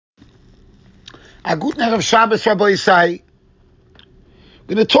A good night of Shabbos, Rabbi Isai.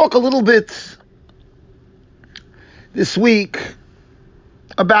 We're going to talk a little bit this week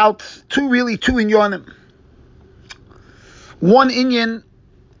about two inyanim. One inyan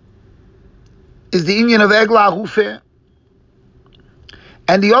is the inyan of Egla Rufe,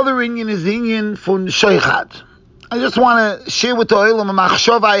 and the other inyan is the inyan from Sheikhad. I just want to share with the Olam a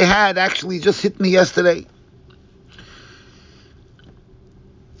machshava I had, actually just hit me yesterday.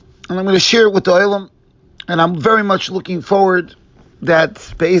 And I'm going to share it with the Olam, and I'm very much looking forward that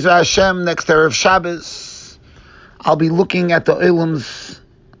Be'ezra Hashem, next Erev Shabbos, I'll be looking at the Olam's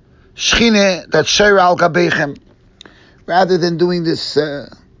Shchine, that Sheir al Gabeichem, rather than doing this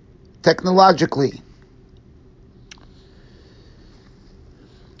technologically.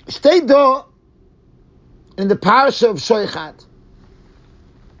 Stay there in the Parshas of Shoftim.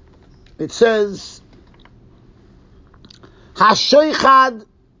 It says, HaShoichad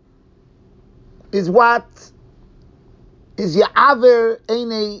is what is Ya'aver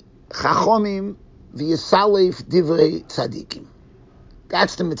Einei Chachomim V'Yisalef Divrei Tzadikim.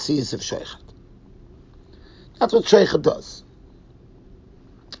 That's the Metzias of Sheikhad. That's what Sheikhad does.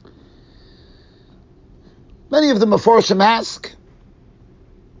 Many of the Meforshim ask,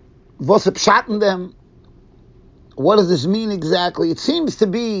 what's pshat in them? What does this mean exactly? It seems to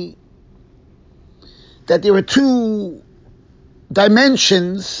be that there are two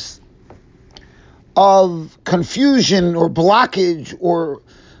dimensions of confusion or blockage or,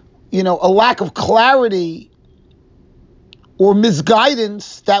 a lack of clarity or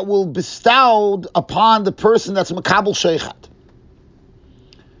misguidance that will be bestowed upon the person that's Makabel Sheikhad.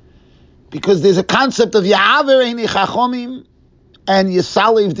 Because there's a concept of Ya'aver Einei Chachomim and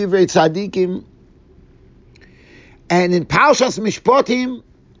Yisalev Divrei Tzadikim. And in Parshas Mishpatim,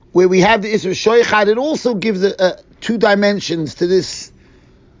 where we have the Isra Sheikhad, it also gives two dimensions to this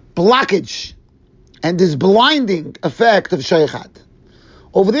blockage and this blinding effect of Sheikhad.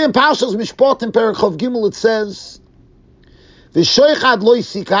 Over there in Parshas Mishpatim, Perek Chav Gimel, it says, V'Sheikhad lo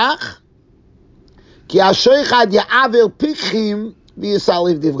yisikach, ki ha-Sheikhad ya'aver pikchim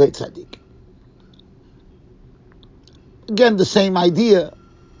v'yisalev divrei tzadik. Again, the same idea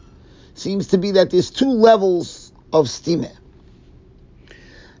seems to be that there's two levels of stimeh.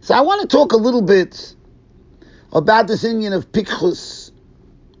 So I want to talk a little bit about this inyan of pikchus,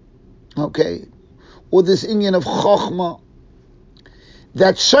 okay, or this inyan of chokhmah,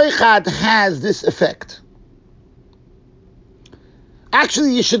 that Sheikhad has this effect.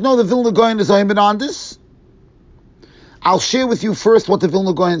 Actually, you should know the Vilna Gaon is aimed on this. I'll share with you first what the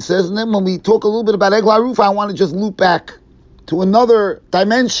Vilna Gaon says, and then when we talk a little bit about Egla Rufa, I want to just loop back to another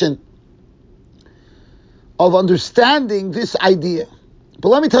dimension of understanding this idea. But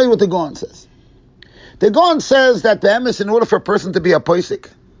let me tell you what the Gaon says. The Gaon says that be'emes, in order for a person to be a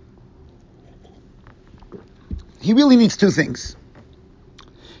posik, he really needs two things.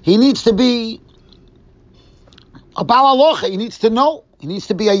 He needs to be a Baal Halacha. He needs to know. He needs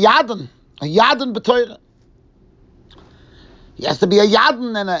to be a Yadin b'Torah. He has to be a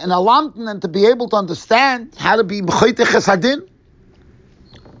Yadin and a Lamten, and to be able to understand how to be B'choyte Chesadin.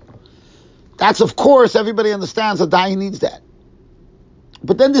 That's, of course, everybody understands a Dayan needs that.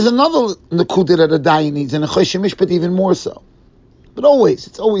 But then there's another Nekudah that a Dayan needs, and a Choshe Mishpat even more so. But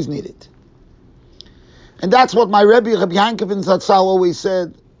it's always needed. And that's what my Rabbi Yankovin Zatzal always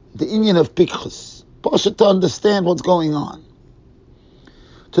said, the inyan of Pikchus. Pasha, to understand what's going on.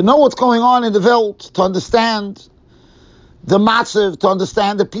 To know what's going on in the Welt, to understand the matzav, to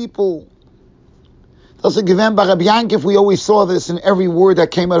understand the people. That's a given by Rabbi Yankiv. We always saw this in every word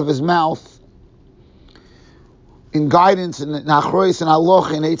that came out of his mouth. In guidance, in Achrois, and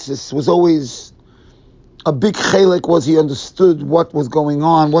Aloch, and Eitzis, was always a big chelik, was he understood what was going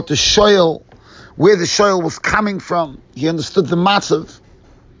on, what the shoyel, where the shoyel was coming from. He understood the matzav.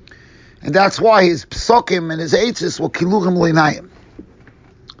 And that's why his psokim and his eitzis were kiluchim leinayim.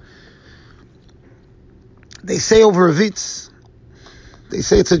 They say over a vitz, they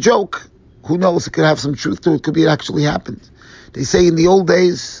say it's a joke. Who knows, it could have some truth to it. It could be it actually happened. They say in the old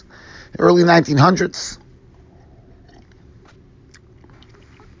days, early 1900s,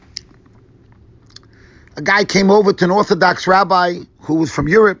 a guy came over to an Orthodox rabbi who was from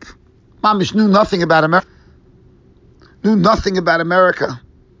Europe. Mamish knew nothing about America.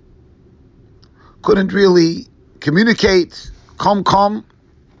 Couldn't really communicate. Come.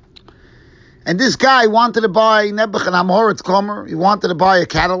 And this guy wanted to buy Nebuch and Amhoritz Komer. He wanted to buy a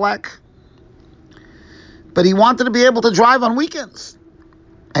Cadillac. But he wanted to be able to drive on weekends.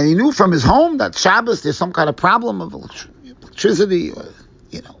 And he knew from his home that Shabbos there's some kind of problem of electricity or,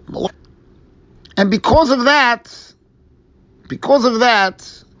 And because of that,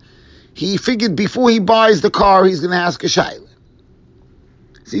 he figured before he buys the car, he's going to ask a shayla.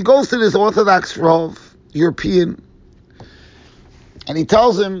 So he goes to this Orthodox Rav, European, and he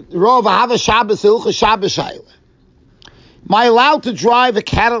tells him, Rav, I have a Shabbos, Hilchah Shabbos shayla. Am I allowed to drive a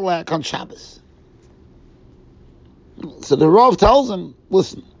Cadillac on Shabbos? So the Rav tells him,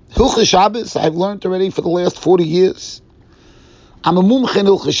 listen, Hilchah Shabbos, I've learned already for the last 40 years. I'm a mumch in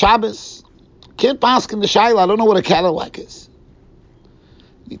Hilchah Shabbos. Can't pass in the shayla, I don't know what a Cadillac is.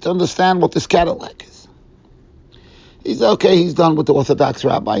 You need to understand what this Cadillac is. He's okay, he's done with the Orthodox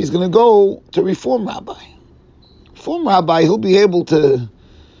rabbi. He's going to go to Reform rabbi. Reform rabbi, he'll be able to,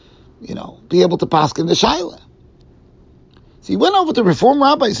 pass in the shayla. So he went over to Reform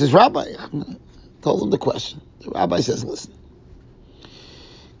rabbi. He says, Rabbi, told him the question. The rabbi says, listen,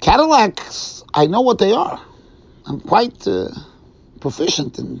 Cadillacs, I know what they are. I'm quite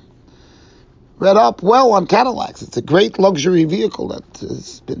proficient and read up well on Cadillacs. It's a great luxury vehicle that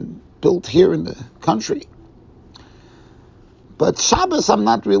has been built here in the country. But Shabbos, I'm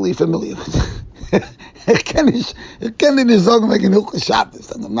not really familiar with. I'm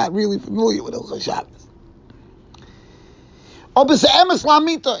not really familiar with Hilchah Shabbos.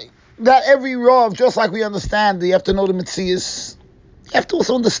 That every Rav, just like we understand, you have to know the Metzias, you have to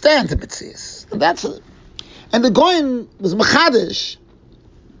also understand the Metzias. And the Goyen was Mechadish,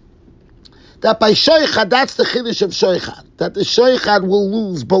 that by Shoichad, that's the Chiddush of Shoichad, that the Shoichad will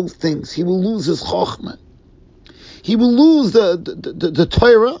lose both things. He will lose his Chochmah. He will lose the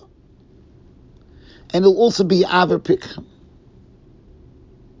Torah, and it'll also be Aver Pikcham.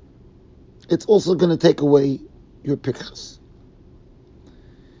 It's also going to take away your Pikchas.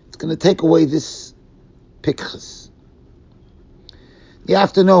 It's going to take away this Pikchas. You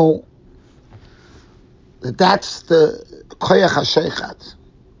have to know that that's the Koyach HaSheichad,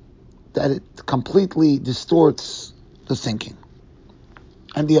 that it completely distorts the thinking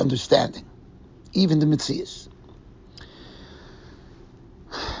and the understanding, even the Metzias.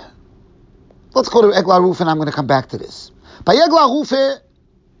 Let's go to Eglah Rufe, and I'm going to come back to this. By Eglah Rufe,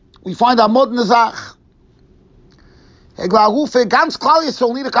 we find Amod Nezach. Eglah Rufe, ganz Klal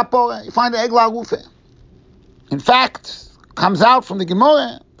Yisrael need a kapora. You find the Eglah Rufe. In fact, comes out from the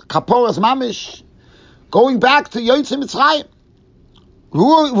Gemara, the kapora's mamish, going back to Yotzei Mitzrayim.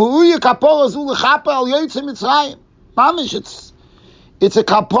 V'uya kapora zu l'chapa al Yotzei Mitzrayim. Mamish, it's a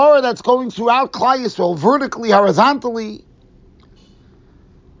kapora that's going throughout Klal Yisrael, vertically, horizontally.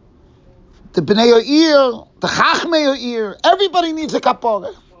 The Bnei Yair, the Chachmei Yair, everybody needs a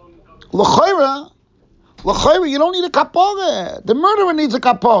kapora. L'choira, you don't need a kapora. The murderer needs a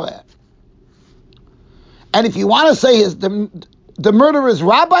kapora. And if you want to say the murderer's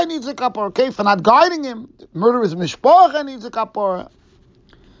rabbi needs a kapora, okay, for not guiding him, the murderer's mishpacha needs a kapora,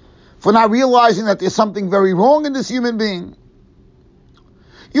 for not realizing that there's something very wrong in this human being.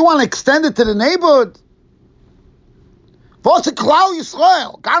 You want to extend it to the neighborhood. What's a Klal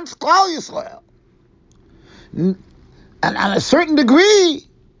Yisrael? Ganz Klal Yisrael. And on a certain degree,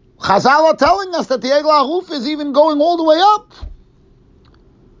 Chazal are telling us that the Eglah Ruf is even going all the way up.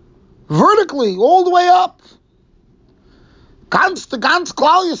 Vertically, all the way up. The Ganz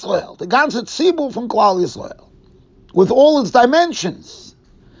Klal Yisrael. The Ganz Tzibur from Klal Yisrael. With all its dimensions.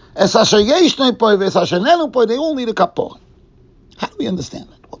 Es asher yeshnei poi, es asher nenu poi, they all need a kapor. How do we understand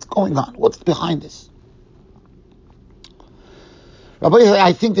that? What's going on? What's behind this? Rabbi,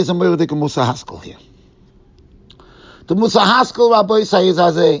 I think there's a Murdik Musa Haskell here. The Musa Haskell, Rabbi, says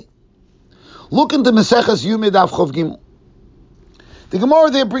as a look into Meseches Yumid Av Chov Gimel. The Gemara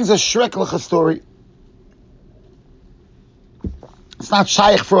there brings a shreklicha story. It's not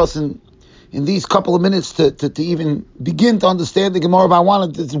shaykh for us in these couple of minutes to even begin to understand the Gemara, but I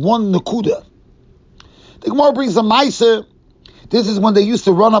wanted this one nakuda. The Gemara brings a ma'aser. This is when they used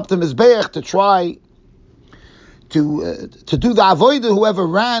to run up the Mizbeach to try to do the avodah. Whoever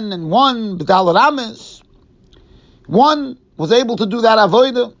ran and won B'dal Rames, one was able to do that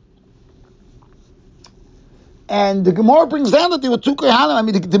avodah. And the Gemara brings down that there were two kohanim. I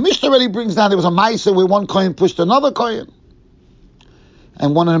mean, the Mishnah already brings down there was a ma'aser where one kohen pushed another kohen,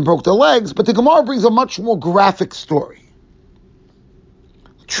 and one of them broke their legs. But the Gemara brings a much more graphic story,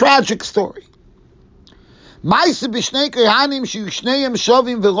 tragic story. Ma'aser b'shnei kohanim sheyu shneim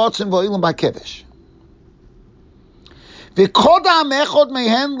shovim v'rotzim v'oilim b'kevesh. And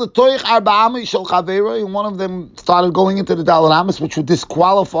one of them started going into the Daled Amos, which would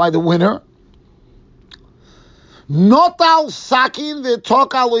disqualify the winner. I'm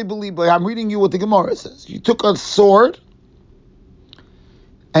reading you what the Gemara says. He took a sword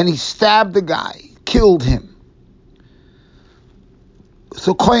and he stabbed the guy, killed him.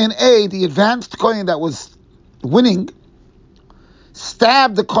 So Kohen A, the advanced Kohen that was winning,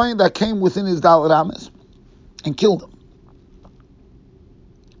 stabbed the Kohen that came within his Dalet Ames and killed him.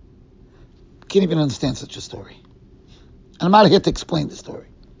 Can't even understand such a story. And I'm not here to explain the story.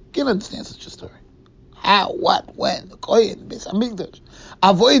 Can't understand such a story. How? What? When? The Kohen, Beis Hamikdash,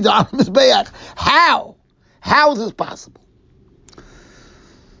 avoid the Mizbeach. How? How is this possible?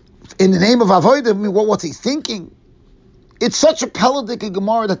 In the name of avoid, what's he thinking? It's such a Peladik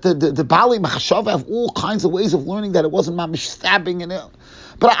Gemara that the Bali Machashav have all kinds of ways of learning that it wasn't mamish stabbing and it.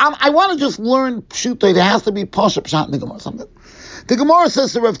 But I want to just learn Pshuto. There has to be Pasha Pshat in the Gemara. Something. The Gemara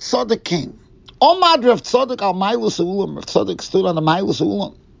says the Rav Tzadok came. Omad Rav Tzadok al Mailus Ulam. Rav Tzadok stood on the Mailus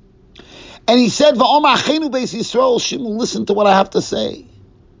Ulam. And he said, V'omar Achenu Beis Yisrael, Shimon, listen to what I have to say.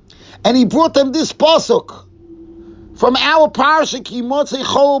 And he brought them this pasuk from our parsha, Ki motzei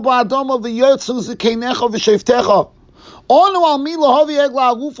chol ba'adama v'yotzu zekeinecha v'sheiftecha. Onu al mi lahavi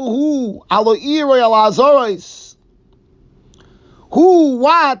egla agufa hu, alo iroi al azoros. Who,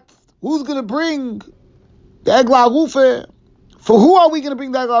 what? Who's going to bring the egla agufa? For who are we going to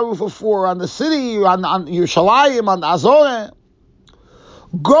bring the egla agufa for? On the city, on Yerushalayim, on the Azorah?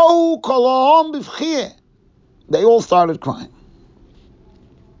 Go kolahom b'fchiyeh. They all started crying.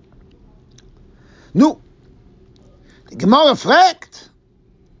 Nu, die Gemara fragt,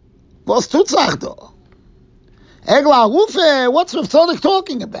 was tut sich da? Egla Rufe, what's Rav Tzadok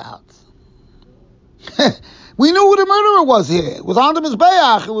talking about? We knew who the murderer was here. It was on the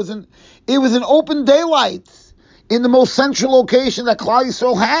Mizbeach. It was in open daylight in the most central location that Klal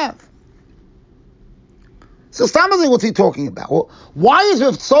Yisrael have. So Stamazing, what's he talking about? Well, why is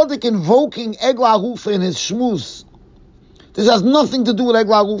Rav Tzadok invoking Egla Rufe in his shmuz? This has nothing to do with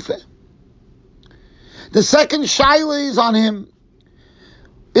Egla Rufe. The second shaila is on him.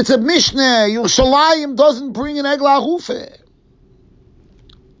 It's a Mishnah. Yerushalayim doesn't bring an Egla Rufe.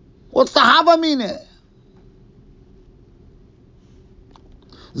 What's the Havamine?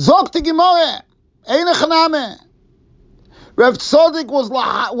 Zok the Gemara. Eine Chaname. Rav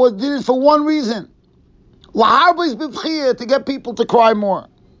Tzadok did it for one reason. Laharbis b'vchiyah, to get people to cry more.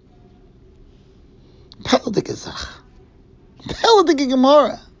 Peladik Ezach. Peladik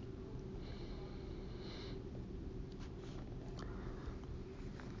Gemara.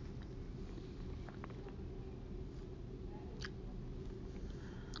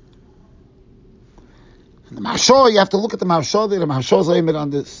 The Mashor, you have to look at the Mashor there. The Mashor's aiming on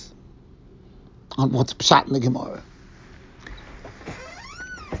this, on what's pshat in the Gemara.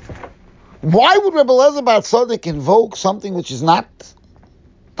 Why would Rebbe Eliezer Bar Tzadok invoke something which is not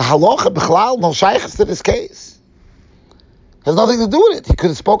the halacha b'chlal, no shaykhs to this case? Has nothing to do with it. He could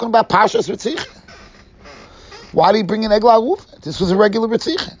have spoken about Parshas Ritzicha. Why did he bring in Egla Rufa? This was a regular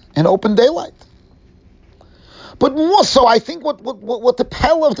Ritzicha in open daylight. But more so, I think what the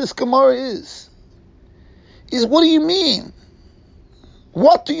pell of this Gemara is what do you mean?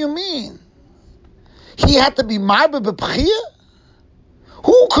 What do you mean? He had to be marba b'pchiyah?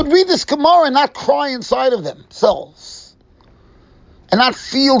 Who could read this Gemara and not cry inside of themselves? And not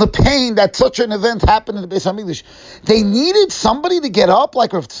feel the pain that such an event happened in the Beis Hamikdash? They needed somebody to get up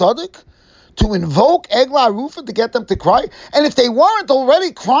like Rav Tzadok to invoke Egla Rufa to get them to cry. And if they weren't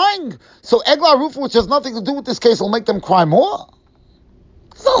already crying, so Egla Rufa, which has nothing to do with this case, will make them cry more.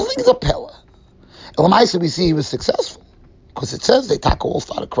 The whole thing is a pella. Elamaisa, we see he was successful because it says they all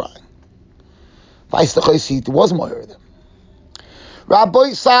started crying. It was more of them.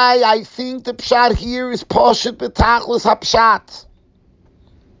 Rabbi say, I think the pshat here is Poshet B'tachlis HaPshat.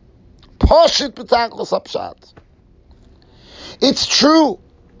 Poshet B'tachlis HaPshat. It's true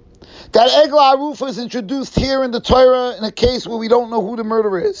that Egla Rufa is introduced here in the Torah in a case where we don't know who the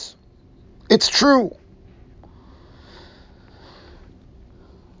murderer is. It's true.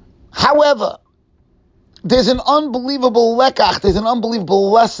 However, there's an unbelievable lekach, there's an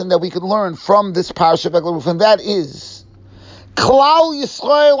unbelievable lesson that we could learn from this parasha of Egla Rufa, and that is Klal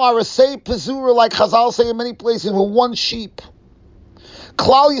Yisrael are a say pezura, like Chazal say in many places, with one sheep.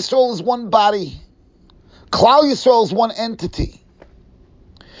 Klal Yisrael is one body. Klal Yisrael is one entity.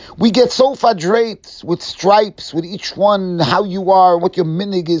 We get so fadrate with stripes, with each one, how you are, what your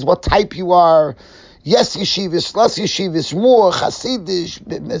minig is, what type you are. Yes, yeshivish, less yeshivish, more, chasidish,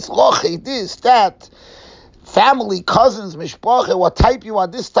 mizrachi, this, that. Family, cousins, mishpacha, what type you are,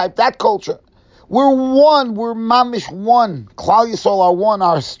 this type, that culture. We're one, we're mamish one. Klal Yisrael are one.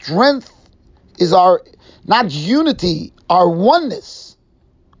 Our strength is our, not unity, our oneness.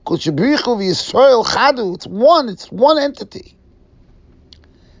 It's one entity.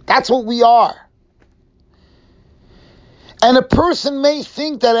 That's what we are. And a person may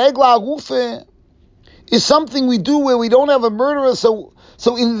think that Egla Rufe is something we do where we don't have a murderer, so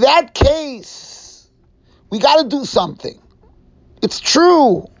in that case, we got to do something. It's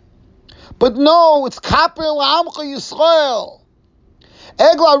true. But no, it's Kaper L'Amcha Yisrael.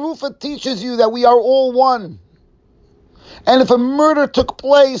 Egla Rufa teaches you that we are all one. And if a murder took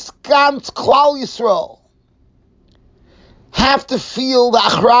place, Gantz Klal Yisrael have to feel the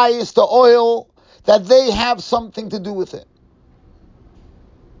achrayus, the oil, that they have something to do with it.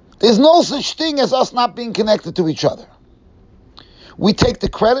 There's no such thing as us not being connected to each other. We take the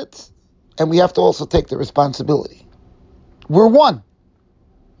credit, and we have to also take the responsibility. We're one.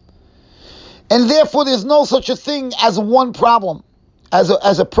 And therefore there's no such a thing as one problem, as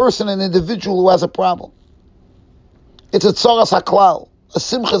a person, an individual who has a problem. It's a tzoras haklal. A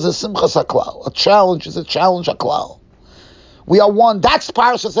simcha is a simcha haklal. A challenge is a challenge haklal. We are one. That's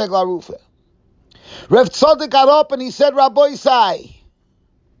Parshas Egla Rufa. Rav Tzadok got up and he said, Rabbi Sai,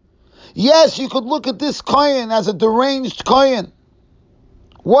 yes, you could look at this kohen as a deranged kohen.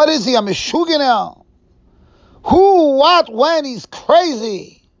 What is he? A meshuggah now? Who, what, when? He's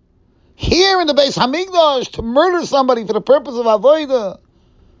crazy. Here in the Beis Hamikdash to murder somebody for the purpose of avodah.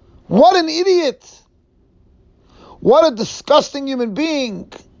 What an idiot. What a disgusting human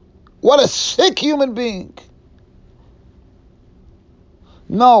being. What a sick human being.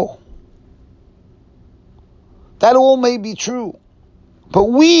 No. That all may be true. But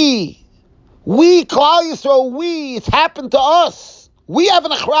we, Klal Yisrael, it's happened to us. We have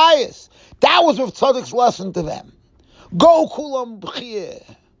an achrayus. That was Rav Tzadok's lesson to them. Go kulam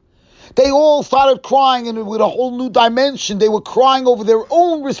b'chiyeh. They all started crying, and with a whole new dimension, they were crying over their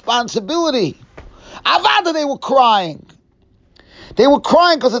own responsibility. Avada, they were crying. They were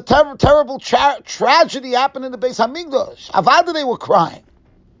crying because a terrible tragedy happened in the Beis Hamikdash. Avada, they were crying.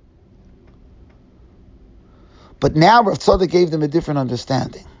 But now Rav Tzadok gave them a different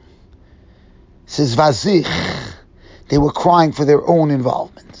understanding. He says, Vazich, they were crying for their own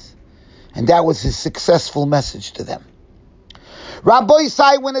involvement. And that was his successful message to them. Rabbi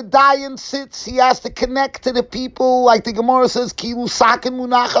Sai, when a dayan sits, he has to connect to the people, like the Gemara says, Kilu sakin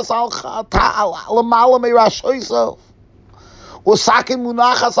munachas al lamala meirashoisav, or sakin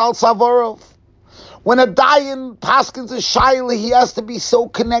munachas al savorov. When a dayan paskins a shaila, he has to be so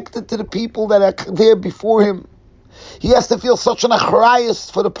connected to the people that are there before him. He has to feel such an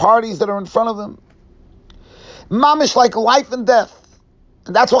achrayus for the parties that are in front of him. Mamish, like life and death.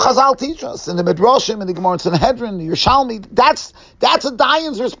 And that's what Chazal teach us in the Midrashim, in the Gemara, in Sanhedrin, the Yerushalmi. That's a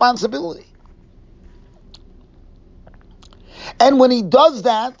dayan's responsibility. And when he does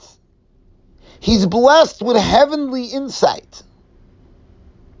that, he's blessed with heavenly insight,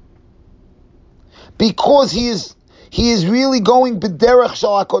 because he is really going b'derech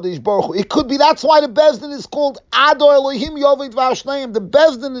shel HaKadosh Baruch Hu. It could be, that's why the Bezdin is called Ado Elohim Yovid V'Ashneim. The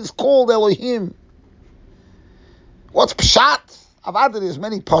Bezdin is called Elohim. What's Pshat? Avada, there's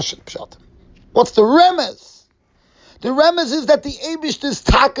many Pshat. What's the remez? The remez is that the Eibishter is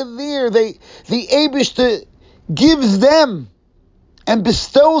taka there. The Eibishter gives them and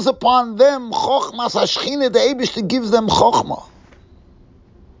bestows upon them Chochmas Hashchina. The Eibishter gives them Chochma.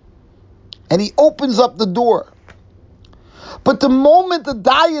 And he opens up the door. But the moment the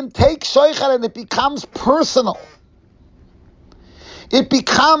dayan takes Shoichad and it becomes personal, it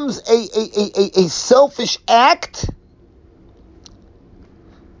becomes a selfish act.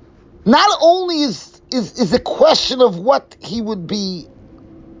 Not only is a question of what he would be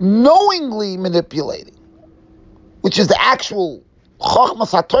knowingly manipulating, which is the actual Chochmas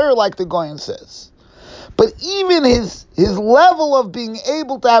HaTorah, like the Goyen says, but even his level of being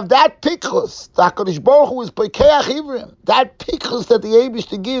able to have that piklus, the HaKadosh Baruch Hu is Pekeach Ivrim, that piklus that the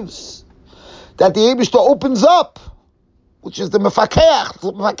Eibishter gives, that the Eibishter opens up, which is the Mefakeach. That's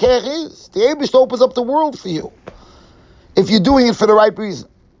what Mefakeach is. The Eibishter opens up the world for you, if you're doing it for the right reason.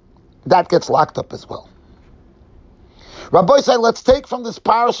 That gets locked up as well. Rabbi said, let's take from this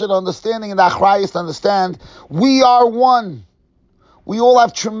parasha the understanding and the achrayas to understand we are one. We all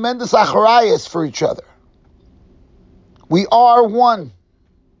have tremendous achrayas for each other. We are one.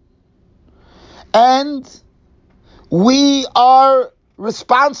 And we are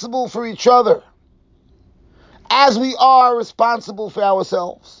responsible for each other as we are responsible for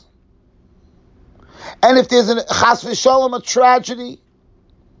ourselves. And if there's a chas v'shalom, a tragedy,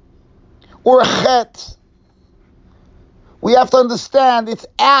 or a chet, we have to understand it's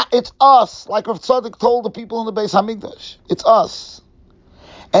us, like Rav Tzadok told the people in the Beis Hamikdash. It's us.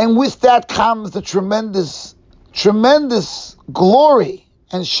 And with that comes the tremendous glory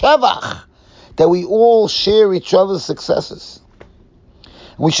and shevach that we all share each other's successes.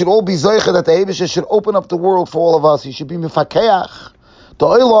 And we should all be zeicha that the Eibusha should open up the world for all of us. He should be mefakeach, the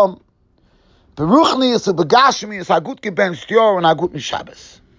olam, beruchni is a begashmi is a gut gebenst yor and a gut Shabbos.